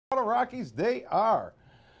Rockies? They are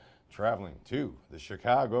traveling to the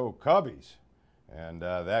Chicago Cubbies. And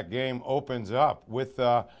that game opens up with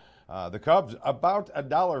the Cubs about a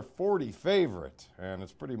 $1.40 favorite, and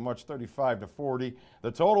it's pretty much 35-40.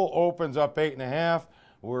 The total opens up 8.5.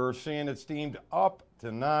 We're seeing it steamed up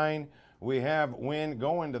to 9. We have wind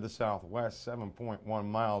going to the southwest, 7.1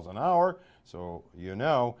 miles an hour. So you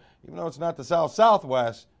know, even though it's not the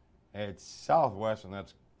south-southwest, it's southwest, and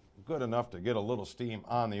that's good enough to get a little steam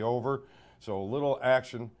on the over. So a little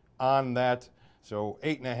action on that. So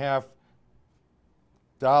 8.5.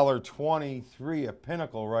 $1.23 a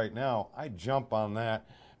pinnacle right now. I jump on that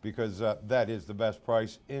because that is the best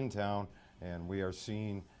price in town, and we are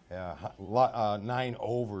seeing 9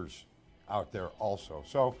 overs out there also.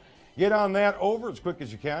 So get on that over as quick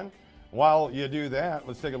as you can. While you do that,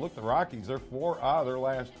 let's take a look at the Rockies. They're 4 out of their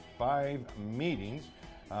last 5 meetings.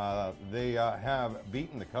 They have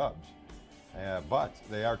beaten the Cubs, but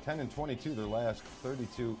they are 10-22 their last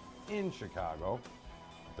 32 in Chicago.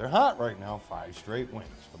 They're hot right now, 5 straight wins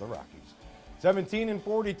for the Rockies.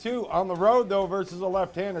 17-42 on the road, though, versus a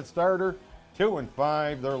left-handed starter.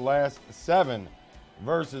 2-5 their last 7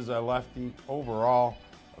 versus a lefty overall.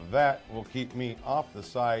 That will keep me off the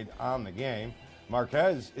side on the game.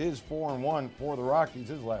 Marquez is 4-1 for the Rockies,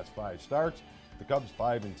 his last 5 starts. The Cubs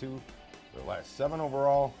 5-2 their last 7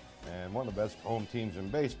 overall. And one of the best home teams in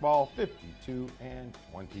baseball,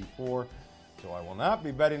 52-24. So I will not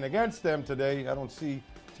be betting against them today. I don't see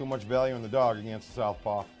too much value in the dog against the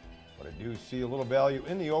Southpaw, but I do see a little value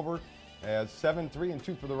in the over as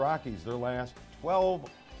 7-3-2 for the Rockies, their last 12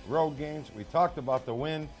 road games. We talked about the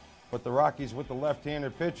win, but the Rockies with the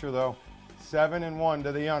left-handed pitcher, though, 7-1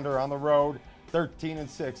 to the under on the road,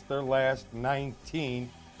 13-6 their last 19.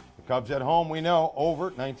 The Cubs at home, we know,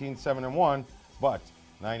 over 19-7-1, but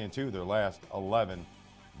 9-2 their last 11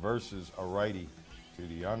 versus a righty to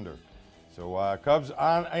the under. So Cubs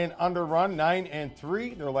on an under run,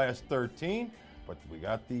 9-3 their last 13. But we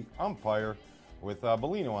got the umpire with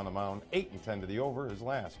Bellino on the mound, 8-10 to the over, his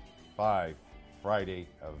last 5 Friday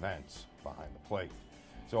events behind the plate.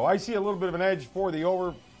 So I see a little bit of an edge for the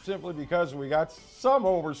over simply because we got some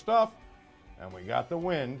over stuff, and we got the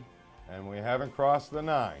wind, and we haven't crossed the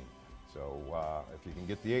 9. So if you can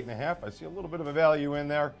get the 8.5, I see a little bit of a value in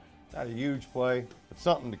there. Not a huge play, but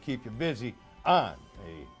something to keep you busy on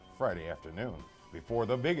a Friday afternoon before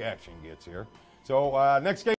the big action gets here. So next game.